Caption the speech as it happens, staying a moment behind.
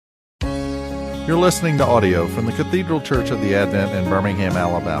You're listening to audio from the Cathedral Church of the Advent in Birmingham,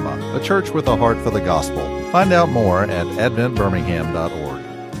 Alabama, a church with a heart for the gospel. Find out more at adventbirmingham.org.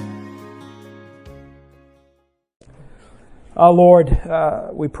 Lord,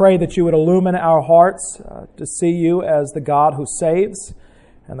 we pray that you would illumine our hearts to see you as the God who saves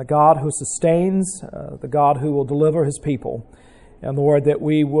and the God who sustains, the God who will deliver his people. And Lord, that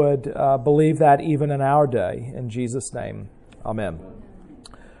we would believe that even in our day. In Jesus' name, amen.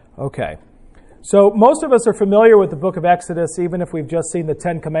 Okay. So most of us are familiar with the book of Exodus, even if we've just seen the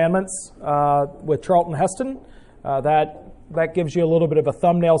Ten Commandments with Charlton Heston. That gives you a little bit of a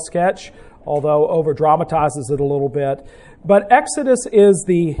thumbnail sketch, although over-dramatizes it a little bit. But Exodus is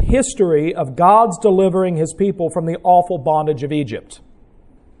the history of God's delivering his people from the awful bondage of Egypt.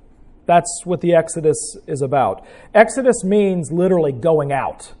 That's what the Exodus is about. Exodus means literally going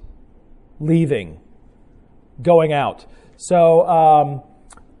out, leaving, going out. So,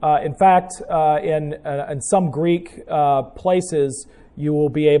 in fact, in some Greek places, you will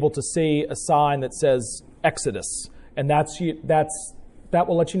be able to see a sign that says Exodus, and that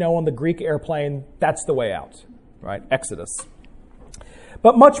will let you know on the Greek airplane that's the way out, right? Exodus.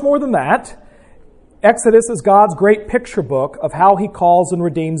 But much more than that, Exodus is God's great picture book of how he calls and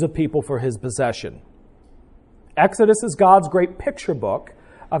redeems a people for his possession. Exodus is God's great picture book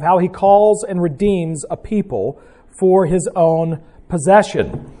of how he calls and redeems a people for his own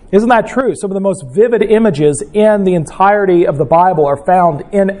possession. Isn't that true? Some of the most vivid images in the entirety of the Bible are found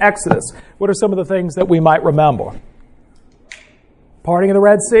in Exodus. What are some of the things that we might remember? Parting of the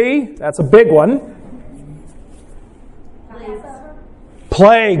Red Sea, that's a big one.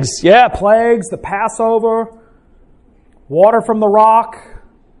 Plagues, yeah, plagues, the Passover, water from the rock.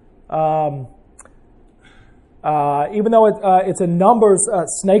 Even though it's in Numbers,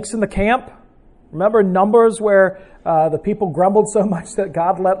 snakes in the camp. Remember in Numbers where the people grumbled so much that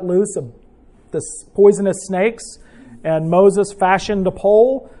God let loose this poisonous snakes, and Moses fashioned a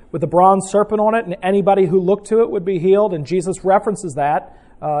pole with a bronze serpent on it, and anybody who looked to it would be healed, and Jesus references that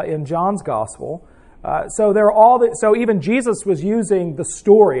in John's Gospel. So even Jesus was using the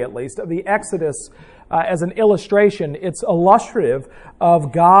story, at least, of the Exodus as an illustration. It's illustrative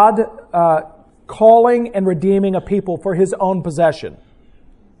of God calling and redeeming a people for his own possession.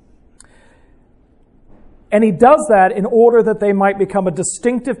 And he does that in order that they might become a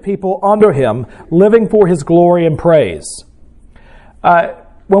distinctive people under him, living for his glory and praise.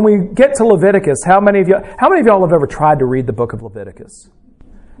 When we get to Leviticus, how many of y'all have ever tried to read the book of Leviticus?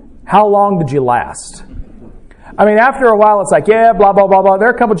 How long did you last? I mean, after a while, it's like, yeah, blah, blah, blah, blah. There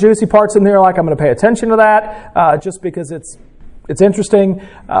are a couple juicy parts in there, like I'm going to pay attention to that, just because it's interesting.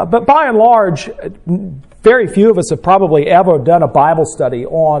 But by and large, very few of us have probably ever done a Bible study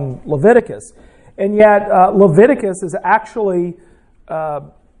on Leviticus. And yet, Leviticus is actually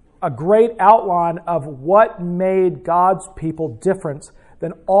a great outline of what made God's people different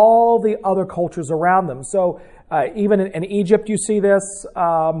than all the other cultures around them. So even in Egypt, you see this.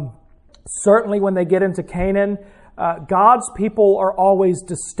 Certainly when they get into Canaan, God's people are always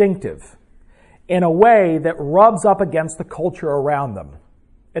distinctive in a way that rubs up against the culture around them.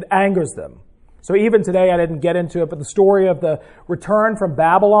 It angers them. So even today, I didn't get into it, but the story of the return from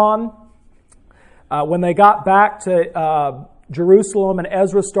Babylon, when they got back to Jerusalem and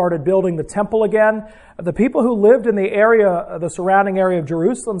Ezra started building the temple again, the people who lived in the surrounding area of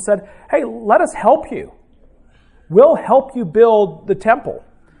Jerusalem said, hey, let us help you. We'll help you build the temple.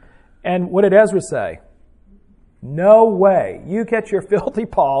 And what did Ezra say? No way. You get your filthy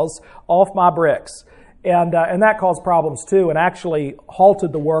paws off my bricks. And that caused problems too, and actually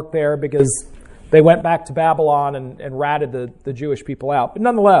halted the work there because they went back to Babylon and ratted the Jewish people out. But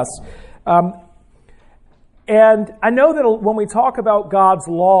nonetheless, and I know that when we talk about God's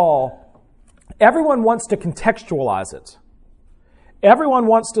law, everyone wants to contextualize it. Everyone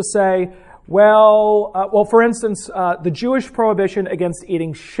wants to say, well, for instance, the Jewish prohibition against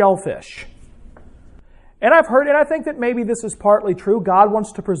eating shellfish. And I've heard, and I think that maybe this is partly true. God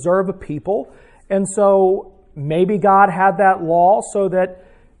wants to preserve a people, and so maybe God had that law so that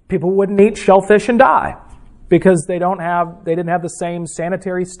people wouldn't eat shellfish and die because they didn't have the same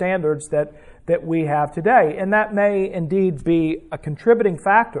sanitary standards that we have today. And that may indeed be a contributing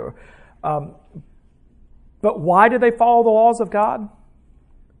factor. But why did they follow the laws of God?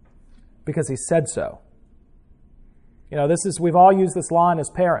 Because he said so. You know, we've all used this line as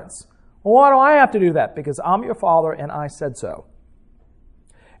parents. Well, why do I have to do that? Because I'm your father and I said so.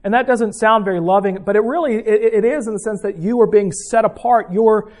 And that doesn't sound very loving, but it is in the sense that you are being set apart.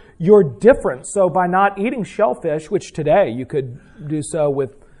 You're different. So by not eating shellfish, which today you could do so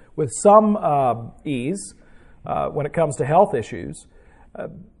with some ease when it comes to health issues,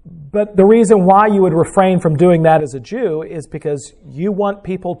 But the reason why you would refrain from doing that as a Jew is because you want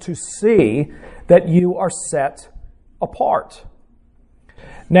people to see that you are set apart.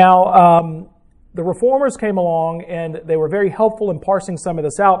 Now, the Reformers came along and they were very helpful in parsing some of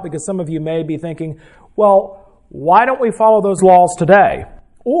this out, because some of you may be thinking, well, why don't we follow those laws today?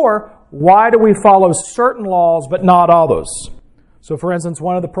 Or why do we follow certain laws but not others? So, for instance,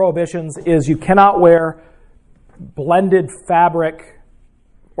 one of the prohibitions is you cannot wear blended fabric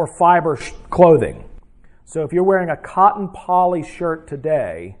or fiber clothing. So if you're wearing a cotton poly shirt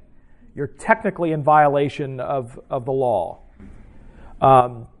today, you're technically in violation of the law.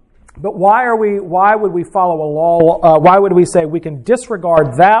 But why would we follow a law? Why would we say we can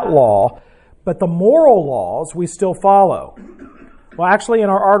disregard that law, but the moral laws we still follow? Well, actually, in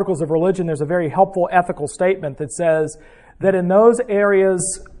our Articles of Religion, there's a very helpful ethical statement that says that in those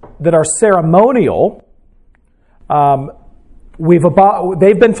areas that are ceremonial,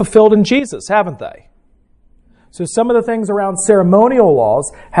 they've been fulfilled in Jesus, haven't they? So some of the things around ceremonial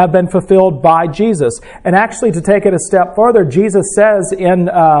laws have been fulfilled by Jesus. And actually, to take it a step further, Jesus says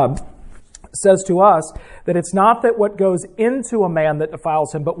to us that it's not that what goes into a man that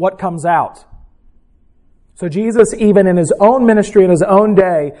defiles him, but what comes out. So Jesus, even in his own ministry in his own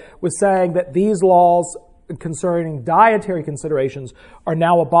day, was saying that these laws concerning dietary considerations are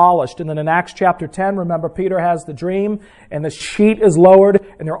now abolished. And then in Acts chapter 10, remember, Peter has the dream and the sheet is lowered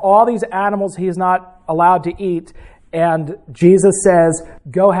and there are all these animals he is not allowed to eat. And Jesus says,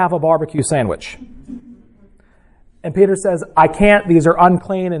 go have a barbecue sandwich. And Peter says, I can't, these are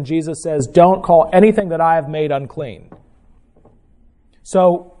unclean. And Jesus says, don't call anything that I have made unclean.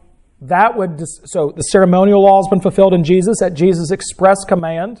 So the ceremonial law has been fulfilled in Jesus at Jesus' express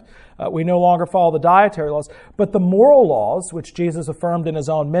command. We no longer follow the dietary laws. But the moral laws, which Jesus affirmed in his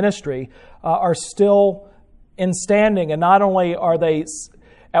own ministry, are still in standing. And not only are they,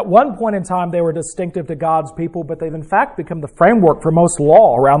 at one point in time, they were distinctive to God's people, but they've in fact become the framework for most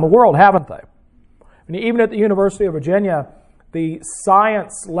law around the world, haven't they? And even at the University of Virginia, the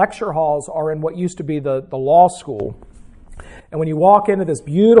science lecture halls are in what used to be the law school. And when you walk into this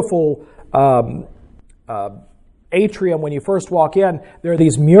beautiful atrium, when you first walk in, there are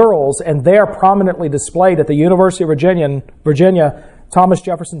these murals, and they are prominently displayed at the University of Virginia, Thomas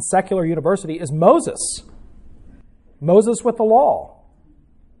Jefferson Secular University, is Moses. Moses with the law.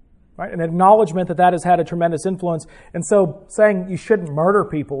 Right? An acknowledgement that has had a tremendous influence. And so saying you shouldn't murder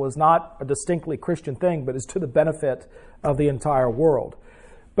people is not a distinctly Christian thing, but is to the benefit of the entire world.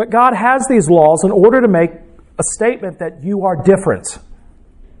 But God has these laws in order to make a statement that you are different.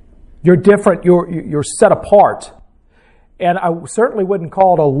 You're different. You're set apart. And I certainly wouldn't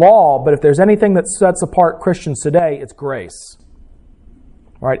call it a law, but if there's anything that sets apart Christians today, it's grace.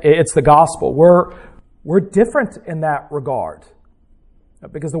 Right? It's the gospel. We're different in that regard.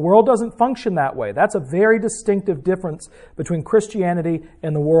 Because the world doesn't function that way. That's a very distinctive difference between Christianity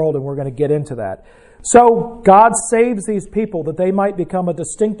and the world, and we're going to get into that. So God saves these people that they might become a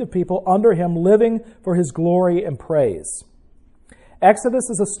distinctive people under Him, living for His glory and praise. Exodus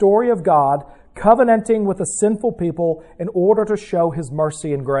is a story of God covenanting with a sinful people in order to show His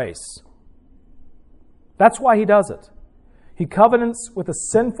mercy and grace. That's why He does it. He covenants with a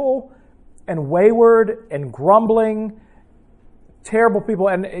sinful and wayward and grumbling, terrible people.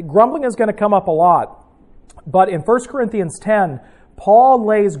 And grumbling is going to come up a lot. But in 1 Corinthians 10, Paul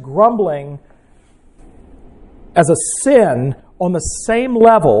lays grumbling as a sin on the same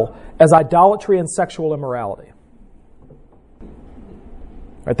level as idolatry and sexual immorality.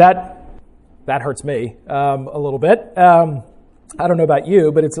 Right, that hurts me a little bit. I don't know about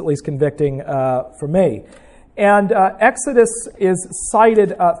you, but it's at least convicting for me. And Exodus is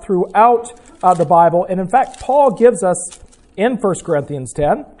cited throughout the Bible. And in fact, Paul gives us in 1 Corinthians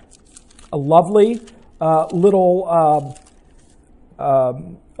 10 a lovely little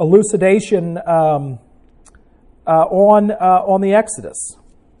elucidation on the Exodus.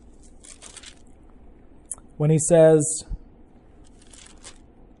 When he says,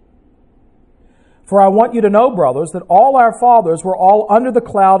 "For I want you to know, brothers, that all our fathers were all under the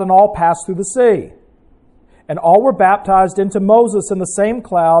cloud and all passed through the sea. And all were baptized into Moses in the same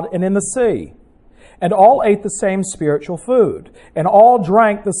cloud and in the sea. And all ate the same spiritual food, and all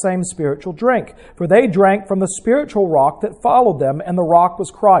drank the same spiritual drink. For they drank from the spiritual rock that followed them, and the rock was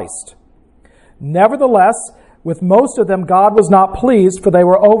Christ. Nevertheless, with most of them God was not pleased, for they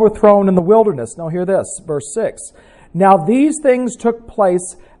were overthrown in the wilderness." Now hear this, verse 6. "Now these things took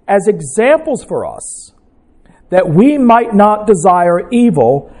place as examples for us, that we might not desire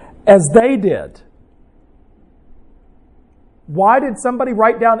evil as they did." Why did somebody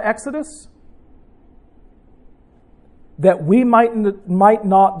write down Exodus? that we might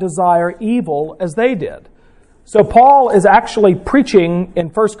not desire evil as they did. So Paul is actually preaching in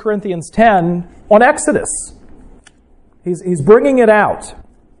 1 Corinthians 10 on Exodus. He's bringing it out.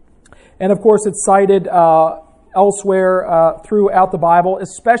 And of course it's cited elsewhere throughout the Bible,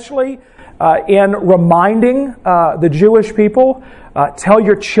 especially in reminding the Jewish people, tell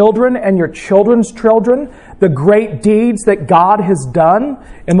your children and your children's children the great deeds that God has done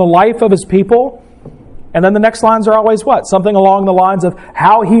in the life of His people. And then the next lines are always what? Something along the lines of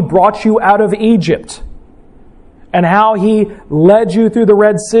how He brought you out of Egypt, and how He led you through the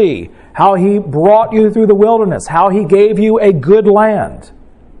Red Sea, how He brought you through the wilderness, how He gave you a good land.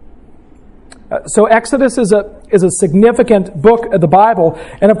 So Exodus is a significant book of the Bible.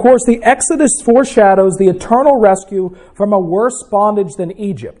 And of course, the Exodus foreshadows the eternal rescue from a worse bondage than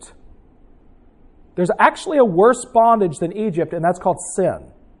Egypt. There's actually a worse bondage than Egypt, and that's called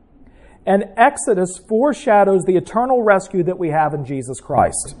sin. And Exodus foreshadows the eternal rescue that we have in Jesus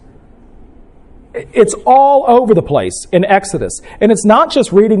Christ. It's all over the place in Exodus. And it's not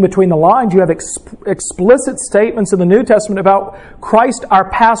just reading between the lines. You have explicit statements in the New Testament about Christ, our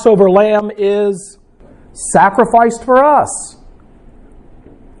Passover lamb, is sacrificed for us.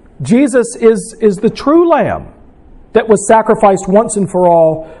 Jesus is the true lamb that was sacrificed once and for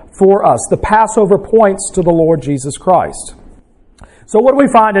all for us. The Passover points to the Lord Jesus Christ. So what do we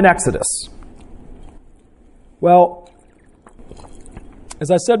find in Exodus? Well, as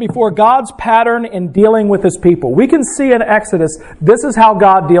I said before, God's pattern in dealing with His people. We can see in Exodus, this is how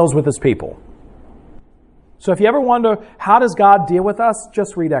God deals with His people. So if you ever wonder, how does God deal with us?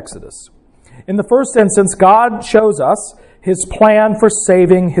 Just read Exodus. In the first instance, God shows us His plan for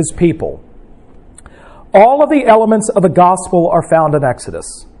saving His people. All of the elements of the gospel are found in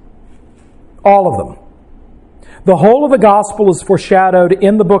Exodus. All of them. The whole of the gospel is foreshadowed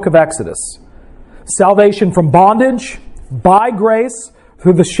in the book of Exodus. Salvation from bondage, by grace,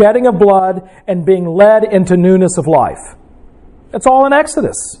 through the shedding of blood, and being led into newness of life. It's all in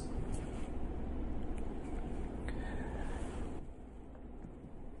Exodus.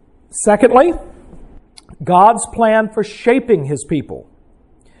 Secondly, God's plan for shaping His people.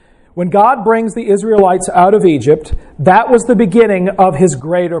 When God brings the Israelites out of Egypt, that was the beginning of His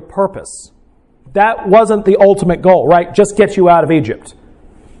greater purpose. That wasn't the ultimate goal, right? Just get you out of Egypt.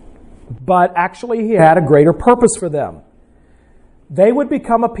 But actually, He had a greater purpose for them. They would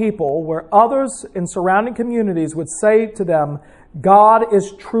become a people where others in surrounding communities would say to them, God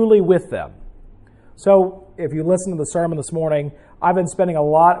is truly with them. So, if you listen to the sermon this morning, I've been spending a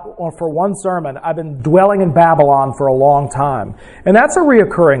lot, for one sermon, I've been dwelling in Babylon for a long time. And that's a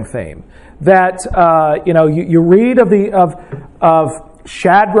reoccurring theme. That, you read of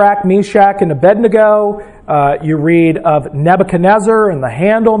Shadrach, Meshach, and Abednego. You read of Nebuchadnezzar and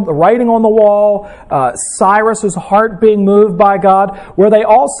the writing on the wall, Cyrus's heart being moved by God, where they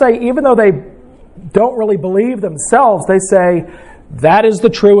all say, even though they don't really believe themselves, they say, that is the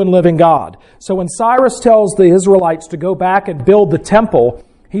true and living God. So when Cyrus tells the Israelites to go back and build the temple,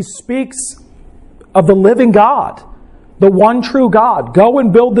 he speaks of the living God, the one true God. Go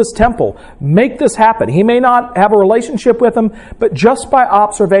and build this temple. Make this happen. He may not have a relationship with them, but just by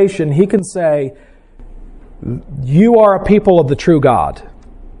observation, he can say, you are a people of the true God.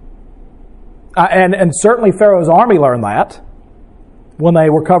 And certainly Pharaoh's army learned that when they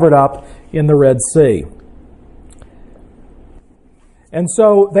were covered up in the Red Sea. And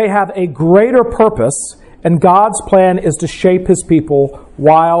so they have a greater purpose, and God's plan is to shape His people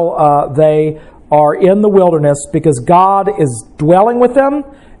while they are in the wilderness, because God is dwelling with them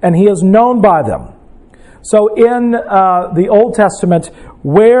and He is known by them. So in the Old Testament,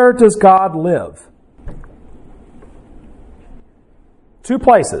 where does God live? Two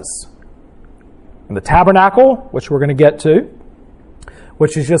places. In the tabernacle, which we're going to get to,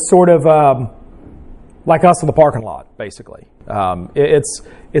 which is just sort of like us in the parking lot, basically.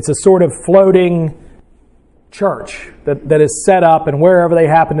 It's a sort of floating church that is set up, and wherever they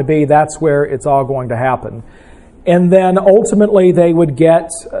happen to be, that's where it's all going to happen. And then ultimately they would get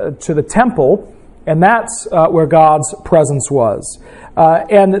to the temple, and that's where God's presence was.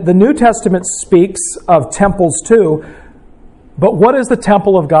 And the New Testament speaks of temples too, but what is the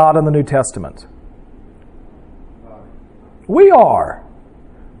temple of God in the New Testament? We are.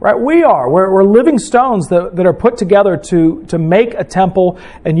 Right, we are. We're living stones that are put together to make a temple,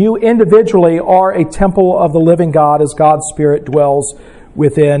 and you individually are a temple of the living God as God's Spirit dwells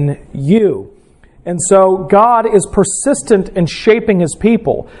within you. And so God is persistent in shaping His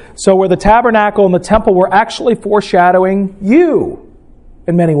people. So where the tabernacle and the temple were actually foreshadowing you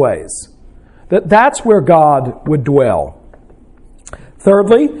in many ways. That's where God would dwell.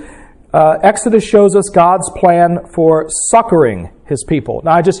 Thirdly, Exodus shows us God's plan for succoring His people.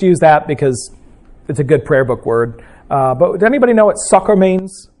 Now, I just use that because it's a good prayer book word. But does anybody know what succor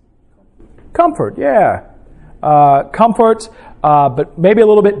means? Comfort, yeah. Comfort, but maybe a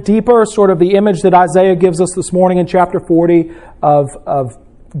little bit deeper, sort of the image that Isaiah gives us this morning in chapter 40 of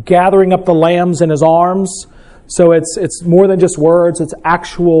gathering up the lambs in his arms. So it's more than just words. It's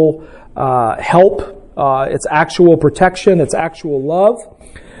actual help. It's actual protection. It's actual love.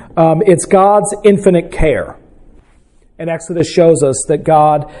 It's God's infinite care. And Exodus shows us that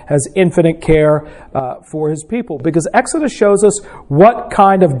God has infinite care for His people. Because Exodus shows us what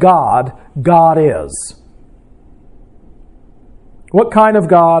kind of God God is. What kind of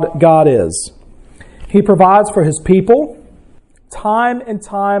God God is. He provides for His people time and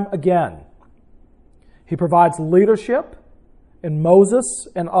time again. He provides leadership in Moses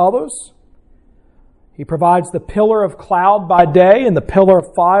and others. He provides the pillar of cloud by day and the pillar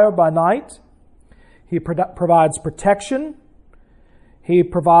of fire by night. He provides protection. He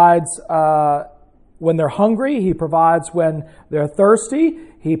provides when they're hungry. He provides when they're thirsty.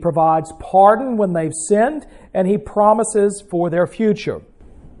 He provides pardon when they've sinned. And He promises for their future.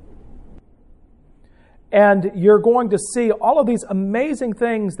 And you're going to see all of these amazing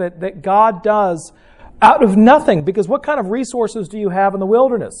things that God does out of nothing. Because what kind of resources do you have in the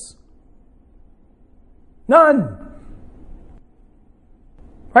wilderness? None.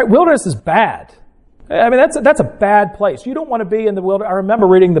 Right? Wilderness is bad. I mean, that's a bad place. You don't want to be in the wilderness. I remember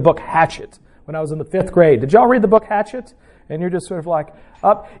reading the book Hatchet when I was in the 5th grade. Did y'all read the book Hatchet? And you're just sort of like,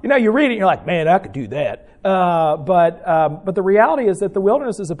 you read it and you're like, man, I could do that. But the reality is that the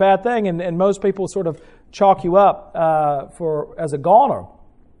wilderness is a bad thing, and most people sort of chalk you up as a goner.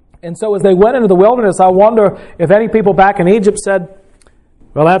 And so as they went into the wilderness, I wonder if any people back in Egypt said,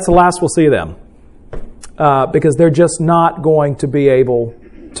 well, that's the last we'll see them. Because they're just not going to be able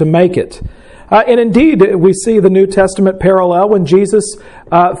to make it. And indeed, we see the New Testament parallel when Jesus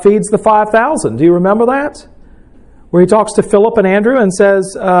feeds the 5,000. Do you remember that? Where He talks to Philip and Andrew and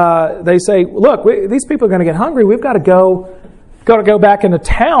says, they say, look, these people are going to get hungry. We've got to go back into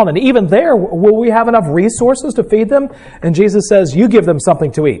town. And even there, will we have enough resources to feed them? And Jesus says, you give them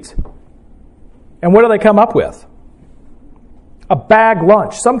something to eat. And what do they come up with? A bag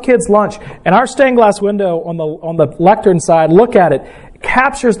lunch, some kid's lunch. And our stained glass window on the lectern side, look at it,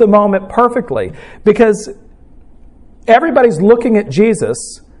 captures the moment perfectly. Because everybody's looking at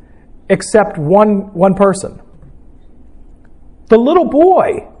Jesus except one person. The little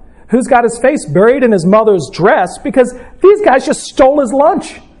boy who's got his face buried in his mother's dress because these guys just stole his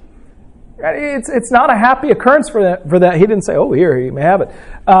lunch. It's not a happy occurrence for that. He didn't say, oh, here, you may have it.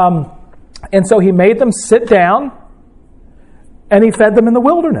 And so He made them sit down. And He fed them in the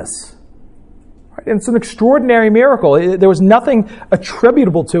wilderness. And it's an extraordinary miracle. There was nothing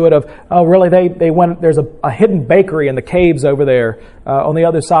attributable to it of, oh, really, they went, there's a hidden bakery in the caves over there on the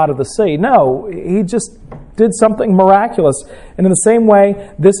other side of the sea. No, He just did something miraculous. And in the same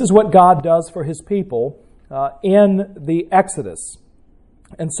way, this is what God does for His people in the Exodus.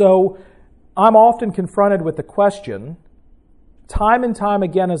 And so I'm often confronted with the question, time and time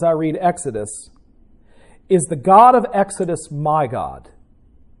again as I read Exodus, is the God of Exodus my God?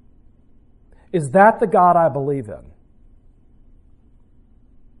 Is that the God I believe in?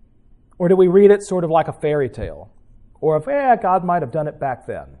 Or do we read it sort of like a fairy tale? Or if, God might have done it back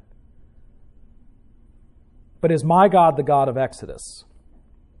then. But is my God the God of Exodus?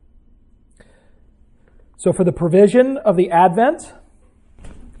 So for the provision of the Advent,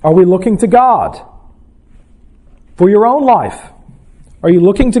 are we looking to God? For your own life, are you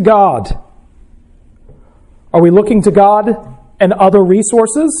looking to God? Are we looking to God and other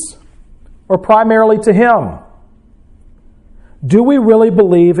resources, or primarily to Him? Do we really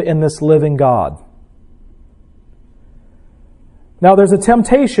believe in this living God? Now, there's a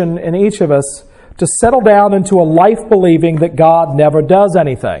temptation in each of us to settle down into a life believing that God never does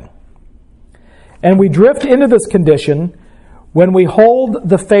anything. And we drift into this condition when we hold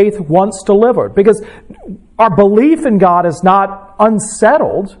the faith once delivered, because our belief in God is not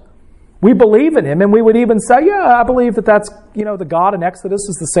unsettled. We believe in Him, and we would even say, I believe that's, the God in Exodus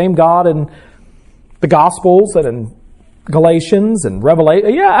is the same God in the Gospels and in Galatians and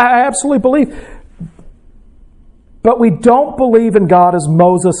Revelation. Yeah, I absolutely believe. But we don't believe in God as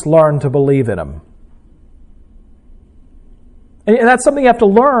Moses learned to believe in Him. And that's something you have to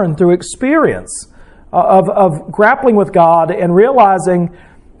learn through experience of grappling with God and realizing,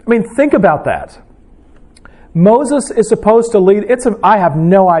 think about that. Moses is supposed to lead. I have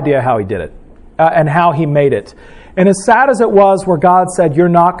no idea how he did it and how he made it. And as sad as it was where God said, you're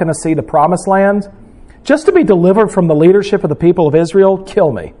not going to see the promised land, just to be delivered from the leadership of the people of Israel,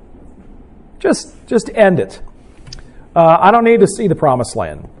 kill me. Just end it. I don't need to see the promised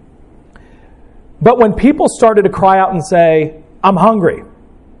land. But when people started to cry out and say, I'm hungry,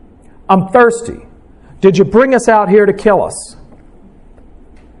 I'm thirsty, did you bring us out here to kill us?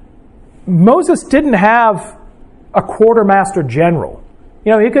 Moses didn't have a quartermaster general.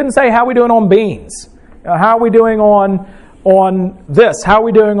 He couldn't say, how are we doing on beans? How are we doing on this? How are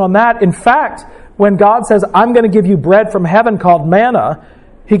we doing on that? In fact, when God says, I'm going to give you bread from heaven called manna,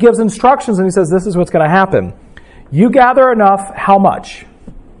 he gives instructions and he says, this is what's going to happen. You gather enough, how much?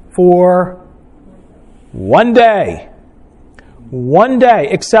 For one day. One day,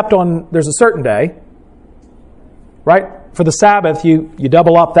 except there's a certain day, right? For the Sabbath, you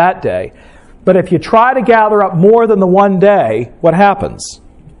double up that day. But if you try to gather up more than the one day, what happens?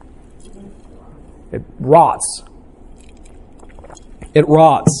 It rots. It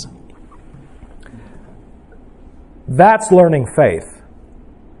rots. That's learning faith.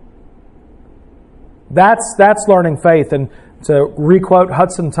 That's learning faith. And to requote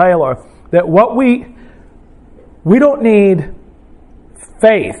Hudson Taylor, that what we don't need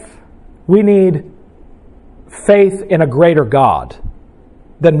faith. We need faith in a greater God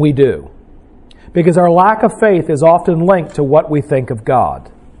than we do. Because our lack of faith is often linked to what we think of God.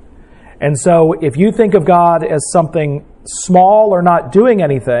 And so if you think of God as something small or not doing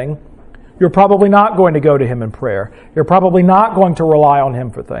anything, you're probably not going to go to Him in prayer. You're probably not going to rely on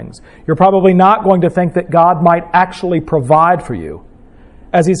Him for things. You're probably not going to think that God might actually provide for you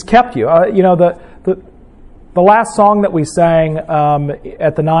as He's kept you. The last song that we sang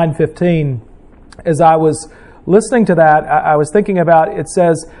at the 9:15, as I was listening to that, I was thinking about, it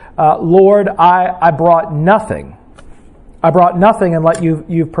says, Lord, I brought nothing. I brought nothing, and what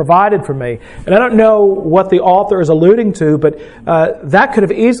you've provided for me. And I don't know what the author is alluding to, but that could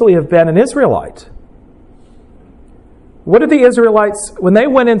have easily have been an Israelite. What did the Israelites, when they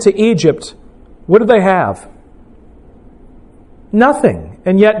went into Egypt, what did they have? Nothing.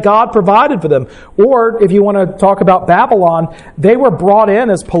 And yet God provided for them. Or if you want to talk about Babylon, they were brought in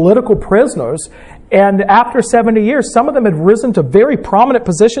as political prisoners. And after 70 years, some of them had risen to very prominent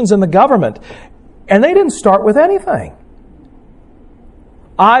positions in the government. And they didn't start with anything.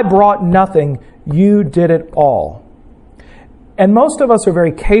 I brought nothing. You did it all. And most of us are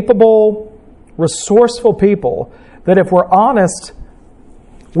very capable, resourceful people that if we're honest,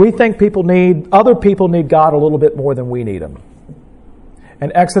 we think other people need God a little bit more than we need Him.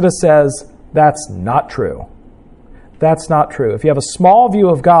 And Exodus says that's not true. That's not true. If you have a small view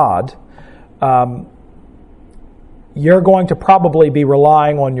of God, you're going to probably be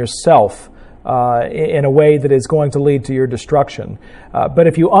relying on yourself in a way that is going to lead to your destruction. But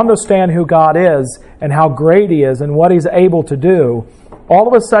if you understand who God is and how great He is and what He's able to do, all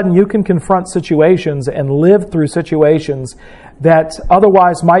of a sudden you can confront situations and live through situations that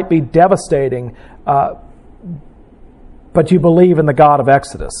otherwise might be devastating, but you believe in the God of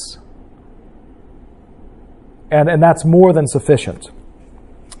Exodus. And that's more than sufficient.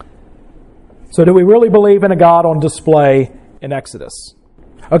 So do we really believe in a God on display in Exodus?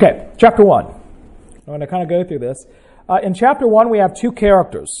 Okay, chapter 1. I'm going to kind of go through this. In chapter 1, we have two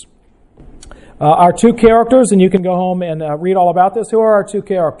characters. Our two characters, and you can go home and read all about this. Who are our two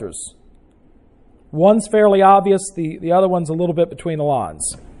characters? One's fairly obvious. The other one's a little bit between the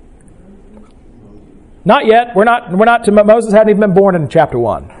lines. Not yet. We're not. Moses hadn't even been born in chapter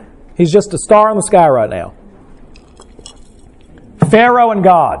 1. He's just a star in the sky right now. Pharaoh and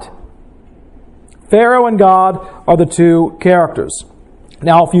God. Pharaoh and God are the two characters.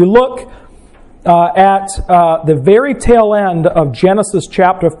 Now, if you look at the very tail end of Genesis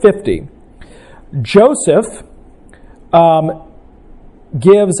chapter 50, Joseph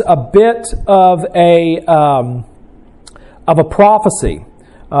gives a bit of a prophecy.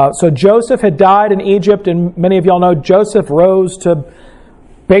 So Joseph had died in Egypt, and many of y'all know Joseph rose to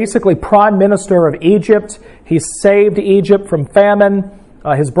basically prime minister of Egypt. He saved Egypt from famine.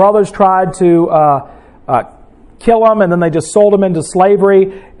 His brothers tried to kill him, and then they just sold him into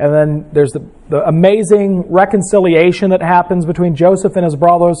slavery. And then there's the amazing reconciliation that happens between Joseph and his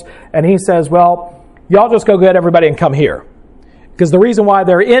brothers. And he says, well, y'all just go get everybody and come here. Because the reason why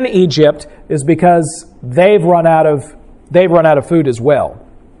they're in Egypt is because they've run out of food as well.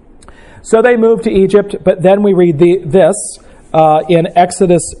 So they moved to Egypt, but then we read this in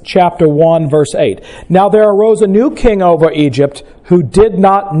Exodus chapter 1, verse 8. Now there arose a new king over Egypt who did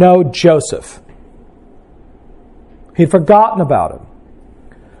not know Joseph. He'd forgotten about him.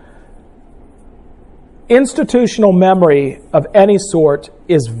 Institutional memory of any sort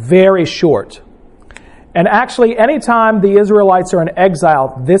is very short. And actually, anytime the Israelites are in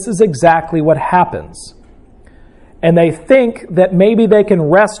exile, this is exactly what happens. and they think that maybe they can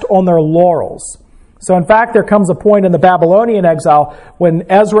rest on their laurels. So in fact, there comes a point in the Babylonian exile when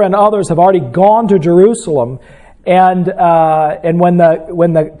Ezra and others have already gone to Jerusalem, and when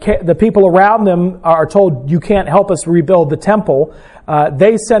the people around them are told, you can't help us rebuild the temple,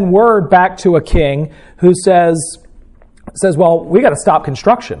 they send word back to a king who says, well, we got to stop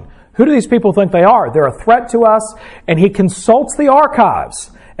construction. Who do these people think they are? They're a threat to us. And he consults the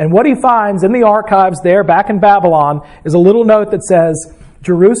archives. And what he finds in the archives there back in Babylon is a little note that says,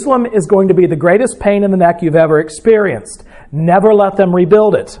 Jerusalem is going to be the greatest pain in the neck you've ever experienced. Never let them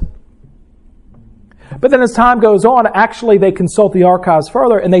rebuild it. But then as time goes on, actually they consult the archives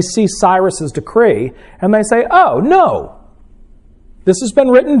further and they see Cyrus's decree and they say, oh, no. This has been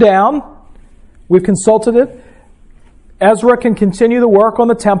written down. We've consulted it. Ezra can continue the work on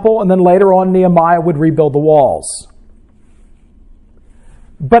the temple, and then later on Nehemiah would rebuild the walls.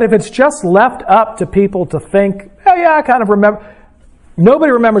 But if it's just left up to people to think, oh yeah, I kind of remember,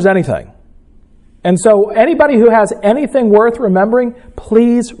 nobody remembers anything. And so anybody who has anything worth remembering,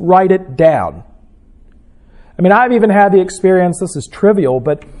 please write it down. I mean, I've even had the experience, this is trivial,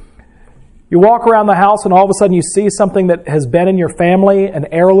 but you walk around the house and all of a sudden you see something that has been in your family, an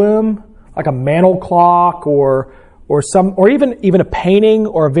heirloom, like a mantle clock or even a painting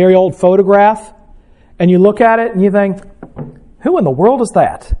or a very old photograph, and you look at it and you think, who in the world is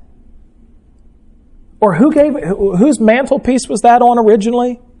that? Or whose mantelpiece was that on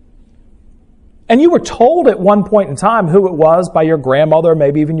originally? And you were told at one point in time who it was by your grandmother,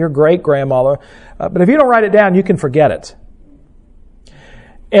 maybe even your great-grandmother. But if you don't write it down, you can forget it.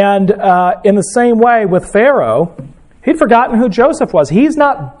 And in the same way with Pharaoh, he'd forgotten who Joseph was. He's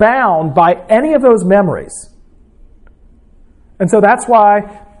not bound by any of those memories. And so that's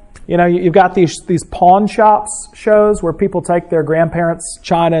why, you've got these pawn shops shows where people take their grandparents'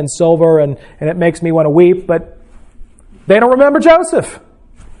 china and silver, and it makes me want to weep, but they don't remember Joseph.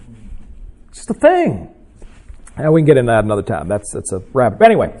 It's just a thing. And we can get into that another time. That's a rabbit.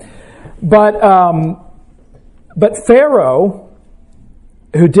 Anyway, but Pharaoh,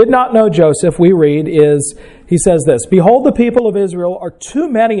 who did not know Joseph, we read, he says this, "Behold, the people of Israel are too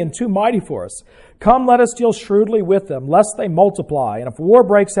many and too mighty for us. Come, let us deal shrewdly with them, lest they multiply. And if war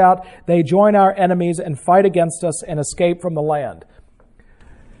breaks out, they join our enemies and fight against us and escape from the land."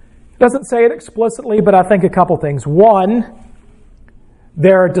 It doesn't say it explicitly, but I think a couple things. One,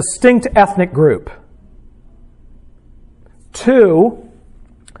 they're a distinct ethnic group. Two,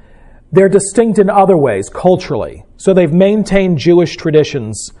 they're distinct in other ways, culturally. So they've maintained Jewish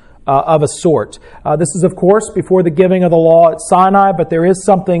traditions of a sort. This is, of course, before the giving of the law at Sinai, but there is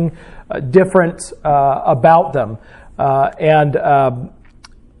something different about them. And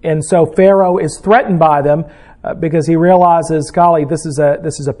so Pharaoh is threatened by them because he realizes, golly, this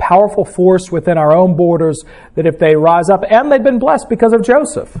is a powerful force within our own borders that if they rise up, and they've been blessed because of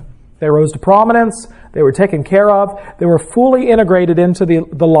Joseph. They rose to prominence. They were taken care of. They were fully integrated into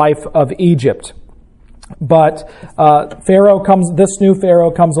the life of Egypt. But this new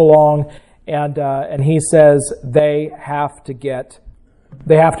Pharaoh comes along, and he says they have to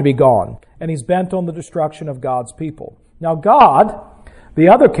be gone. And he's bent on the destruction of God's people. Now God, the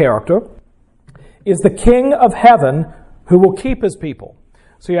other character, is the king of heaven who will keep his people.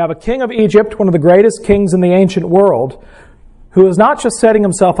 So you have a king of Egypt, one of the greatest kings in the ancient world, who is not just setting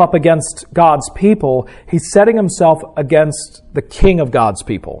himself up against God's people, he's setting himself against the king of God's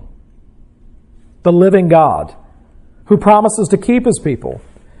people, the living God, who promises to keep his people.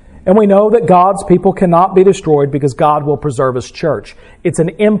 And we know that God's people cannot be destroyed because God will preserve his church. It's an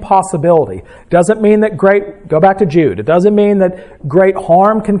impossibility. Doesn't mean that go back to Jude, it doesn't mean that great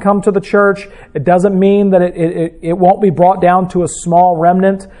harm can come to the church. It doesn't mean that it won't be brought down to a small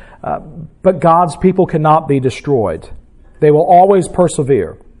remnant. But God's people cannot be destroyed. They will always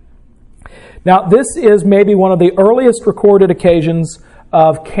persevere. Now, this is maybe one of the earliest recorded occasions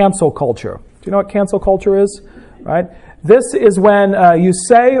of cancel culture. Do you know what cancel culture is? Right? This is when you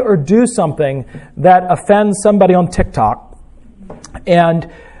say or do something that offends somebody on TikTok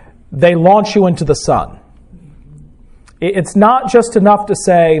and they launch you into the sun. It's not just enough to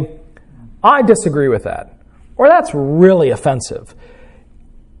say, I disagree with that, or that's really offensive.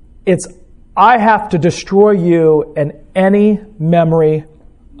 It's, I have to destroy you and any memory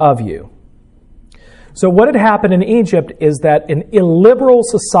of you. So what had happened in Egypt is that an illiberal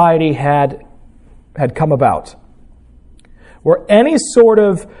society had come about, where any sort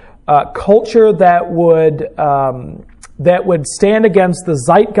of culture that would stand against the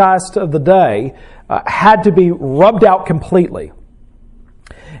zeitgeist of the day had to be rubbed out completely.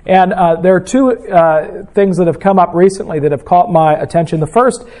 And there are two things that have come up recently that have caught my attention. The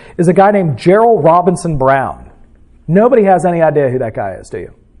first is a guy named Gerald Robinson Brown. Nobody has any idea who that guy is, do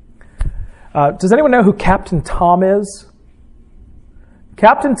you? Does anyone know who Captain Tom is?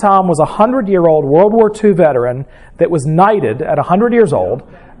 Captain Tom was a 100-year-old World War II veteran that was knighted at 100 years old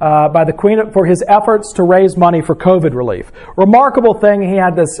by the Queen for his efforts to raise money for COVID relief. Remarkable thing, he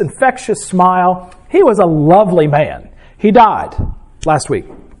had this infectious smile. He was a lovely man. He died last week.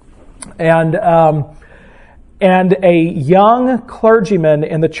 And a young clergyman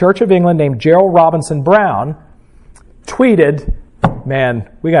in the Church of England named Gerald Robinson Brown tweeted, man,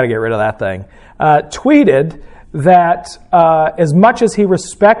 we got to get rid of that thing, tweeted that as much as he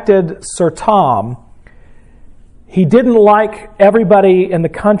respected Sir Tom, he didn't like everybody in the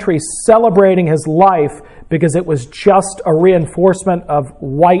country celebrating his life because it was just a reinforcement of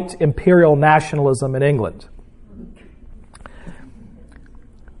white imperial nationalism in England.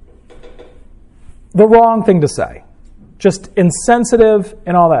 The wrong thing to say. Just insensitive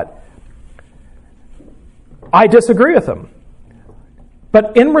and all that. I disagree with him.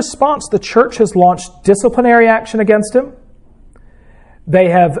 But in response, the church has launched disciplinary action against him. They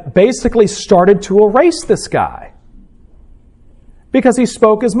have basically started to erase this guy because he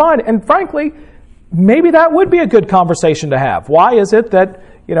spoke his mind. And frankly, maybe that would be a good conversation to have. Why is it that,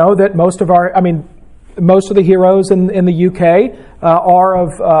 that most of the heroes in the UK are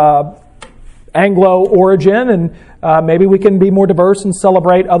of Anglo origin, and maybe we can be more diverse and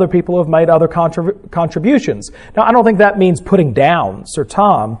celebrate other people who have made other contributions. Now, I don't think that means putting down Sir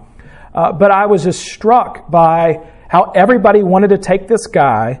Tom, but I was just struck by how everybody wanted to take this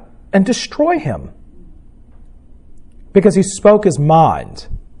guy and destroy him because he spoke his mind.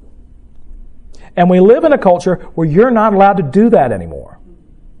 And we live in a culture where you're not allowed to do that anymore.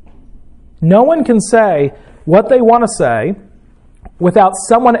 No one can say what they want to say without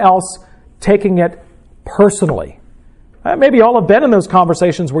someone else taking it personally. Maybe you all have been in those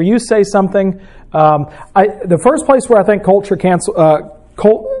conversations where you say something. The first place where I think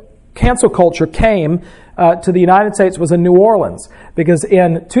cancel culture came to the United States was in New Orleans, because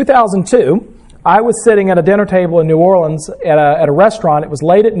in 2002, I was sitting at a dinner table in New Orleans at a restaurant. It was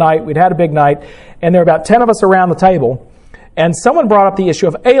late at night. We'd had a big night, and there were about 10 of us around the table, and someone brought up the issue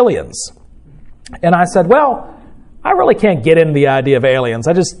of aliens. And I said, well, I really can't get into the idea of aliens.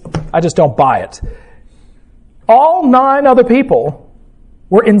 I just don't buy it. All 9 other people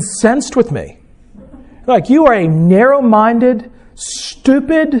were incensed with me. Like, you are a narrow-minded,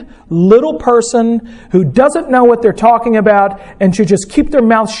 stupid little person who doesn't know what they're talking about and should just keep their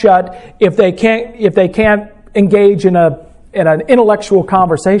mouth shut if they can't engage in an intellectual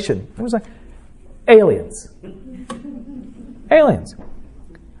conversation. It was like, aliens. Aliens.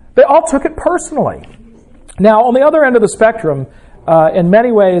 They all took it personally. Now, on the other end of the spectrum, in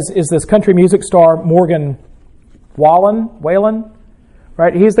many ways, is this country music star Morgan Wallen,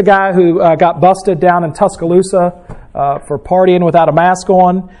 right? He's the guy who got busted down in Tuscaloosa for partying without a mask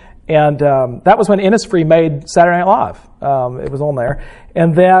on, and that was when Innisfree made Saturday Night Live. It was on there,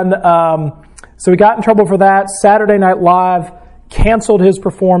 and then so he got in trouble for that. Saturday Night Live canceled his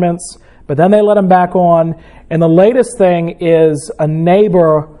performance, but then they let him back on. And the latest thing is a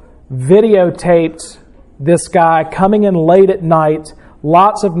neighbor videotaped this guy coming in late at night,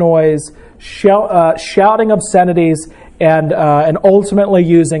 lots of noise, shouting obscenities, and ultimately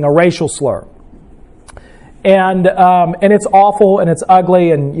using a racial slur. And it's awful and it's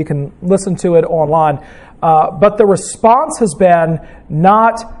ugly, and you can listen to it online. But the response has been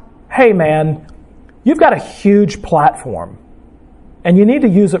not, hey man, you've got a huge platform, and you need to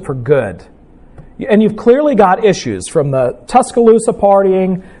use it for good. And you've clearly got issues, from the Tuscaloosa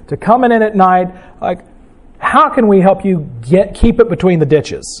partying to coming in at night. Like, how can we help you keep it between the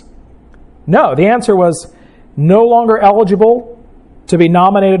ditches? No, the answer was no longer eligible to be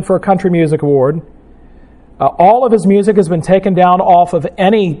nominated for a country music award. All of his music has been taken down off of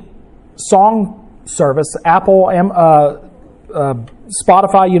any song service, Apple,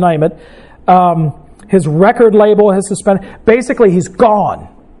 Spotify, you name it. His record label has suspended. Basically, he's gone.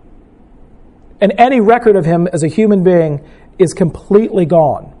 And any record of him as a human being is completely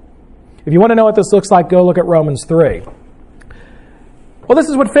gone. If you want to know what this looks like, go look at Romans 3. Well, this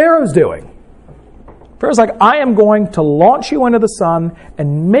is what Pharaoh's doing. Pharaoh's like, I am going to launch you into the sun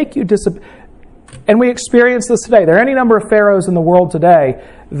and make you disappear. And we experience this today. There are any number of pharaohs in the world today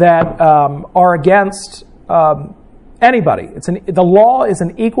that are against anybody. The law is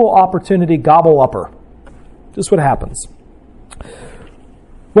an equal opportunity gobble-upper. Just what happens.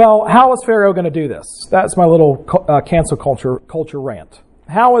 Well, how is Pharaoh going to do this? That's my little cancel culture rant.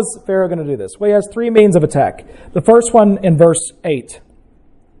 How is Pharaoh going to do this? Well, he has 3 means of attack. The first one in verse 8.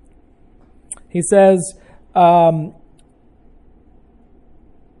 He says,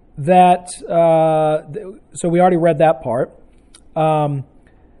 so we already read that part.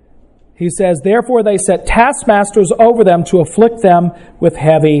 He says, therefore they set taskmasters over them to afflict them with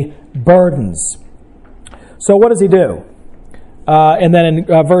heavy burdens. So what does he do? And then in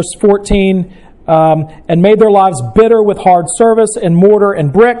verse 14, and made their lives bitter with hard service and mortar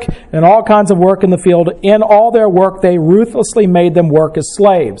and brick and all kinds of work in the field. In all their work they ruthlessly made them work as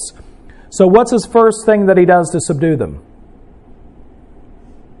slaves. So what's his first thing that he does to subdue them?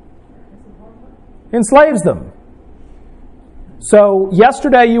 Enslaves them. So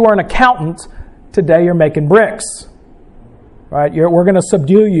yesterday you were an accountant, today you're making bricks. Right? We're going to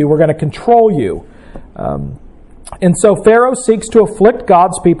subdue you. We're going to control you. And so Pharaoh seeks to afflict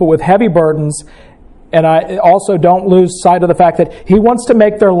God's people with heavy burdens. And I also don't lose sight of the fact that he wants to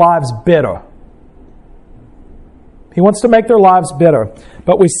make their lives bitter. He wants to make their lives bitter.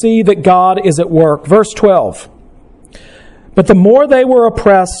 But we see that God is at work. Verse 12. But the more they were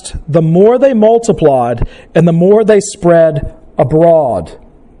oppressed, the more they multiplied, and the more they spread abroad.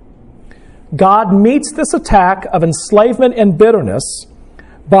 God meets this attack of enslavement and bitterness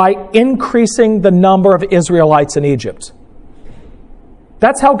by increasing the number of Israelites in Egypt.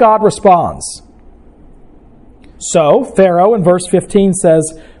 That's how God responds. So, Pharaoh in verse 15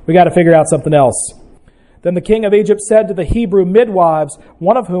 says, we got to figure out something else. Then the king of Egypt said to the Hebrew midwives,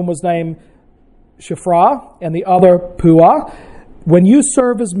 one of whom was named Shiphrah and the other Puah, when you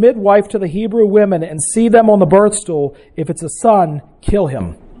serve as midwife to the Hebrew women and see them on the birth stool, if it's a son, kill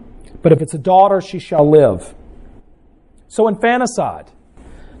him. But if it's a daughter, she shall live. So infanticide.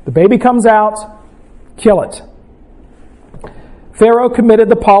 The baby comes out, kill it. Pharaoh committed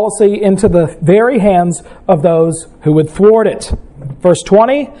the policy into the very hands of those who would thwart it. Verse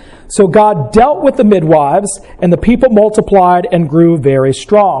 20, so God dealt with the midwives, and the people multiplied and grew very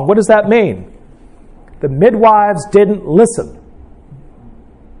strong. What does that mean? The midwives didn't listen.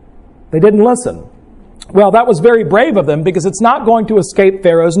 They didn't listen. Well, that was very brave of them because it's not going to escape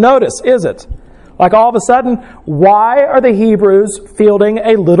Pharaoh's notice, is it? Like all of a sudden, why are the Hebrews fielding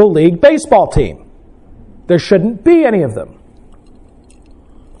a little league baseball team? There shouldn't be any of them.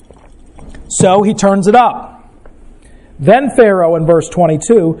 So he turns it up. Then Pharaoh, in verse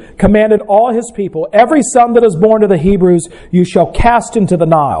 22, commanded all his people, every son that is born to the Hebrews you shall cast into the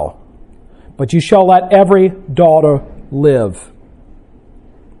Nile, but you shall let every daughter live.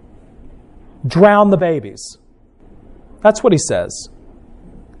 Drown the babies. That's what he says.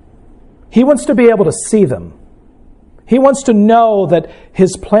 He wants to be able to see them. He wants to know that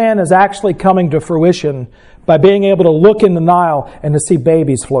his plan is actually coming to fruition by being able to look in the Nile and to see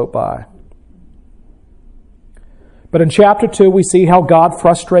babies float by. But in chapter 2, we see how God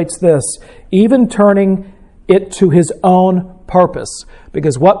frustrates this, even turning it to his own purpose.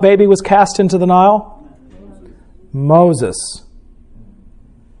 Because what baby was cast into the Nile? Moses.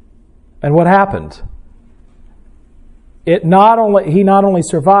 And what happened? He not only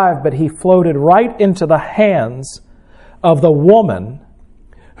survived, but he floated right into the hands of the woman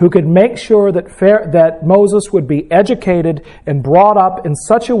who could make sure that Moses would be educated and brought up in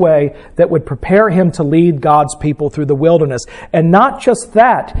such a way that would prepare him to lead God's people through the wilderness. And not just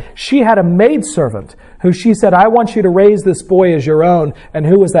that, she had a maidservant who she said, I want you to raise this boy as your own. And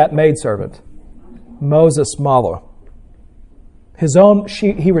who was that maidservant? Moses' mother.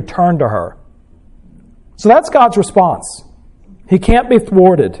 He returned to her. So that's God's response. He can't be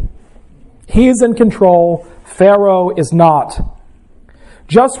thwarted. He is in control. Pharaoh is not.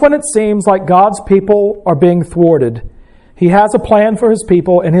 Just when it seems like God's people are being thwarted, he has a plan for his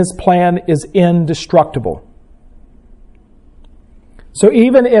people, and his plan is indestructible. So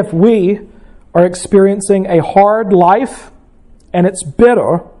even if we are experiencing a hard life and it's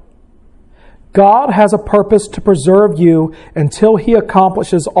bitter, God has a purpose to preserve you until he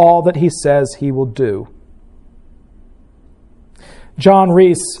accomplishes all that he says he will do. John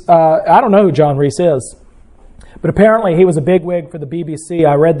Reese, I don't know who John Reese is, but apparently he was a bigwig for the BBC.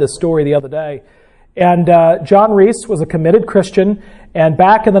 I read this story the other day. And John Reese was a committed Christian. And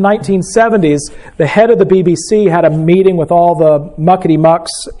back in the 1970s, the head of the BBC had a meeting with all the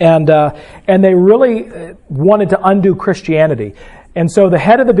muckety-mucks. And they really wanted to undo Christianity. And so the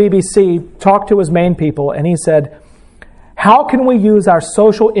head of the BBC talked to his main people. And he said, how can we use our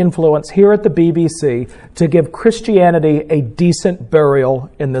social influence here at the BBC to give Christianity a decent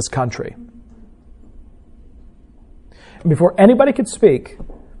burial in this country? And before anybody could speak,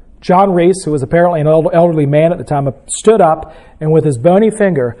 John Reese, who was apparently an elderly man at the time, stood up and with his bony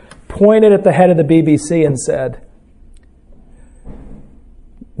finger pointed at the head of the BBC and said,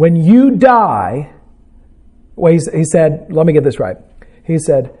 when you die, well, he said, let me get this right. He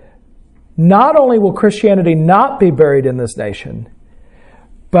said, not only will Christianity not be buried in this nation,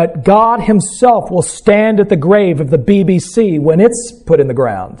 But God himself will stand at the grave of the BBC when it's put in the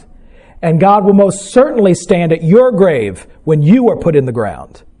ground. And God will most certainly stand at your grave when you are put in the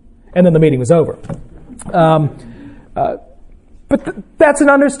ground. And then the meeting was over. But that's an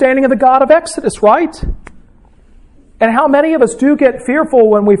understanding of the God of Exodus, right? And how many of us do get fearful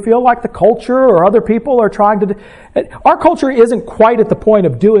when we feel like the culture or other people are trying to... Our culture isn't quite at the point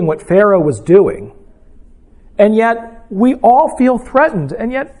of doing what Pharaoh was doing. And yet, we all feel threatened.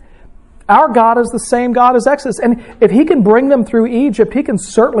 And yet, our God is the same God as Exodus. And if he can bring them through Egypt, he can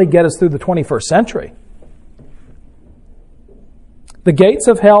certainly get us through the 21st century. The gates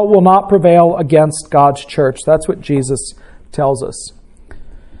of hell will not prevail against God's church. That's what Jesus tells us.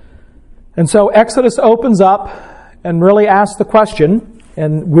 And so Exodus opens up and really asks the question,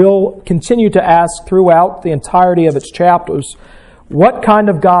 and we'll continue to ask throughout the entirety of its chapters, what kind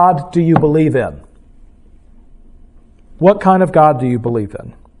of God do you believe in? What kind of God do you believe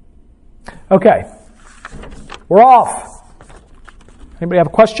in? Okay, we're off. Anybody have a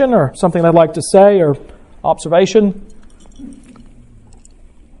question or something they'd like to say or observation?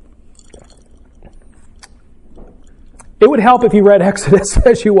 It would help if you read Exodus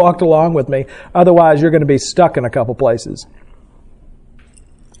as you walked along with me. Otherwise, you're going to be stuck in a couple places.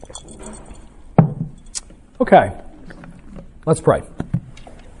 Okay, let's pray.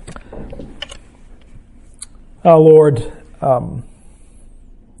 Oh, Lord,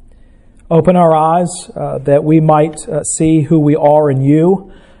 open our eyes that we might see who we are in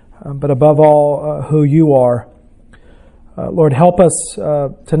you, but above all, who you are. Lord, help us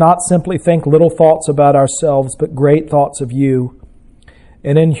to not simply think little thoughts about ourselves, but great thoughts of you.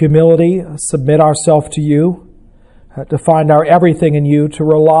 And in humility, submit ourselves to you, to find our everything in you, to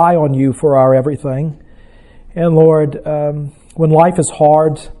rely on you for our everything. And Lord, when life is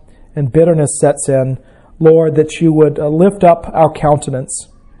hard and bitterness sets in, Lord, that you would lift up our countenance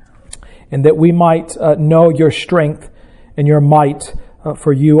and that we might know your strength and your might,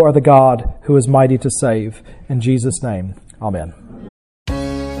 for you are the God who is mighty to save. In Jesus' name. Amen.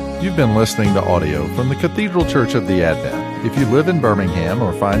 You've been listening to audio from the Cathedral Church of the Advent. If you live in Birmingham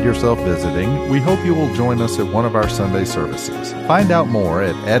or find yourself visiting, we hope you will join us at one of our Sunday services. Find out more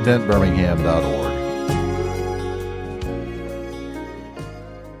at adventbirmingham.org.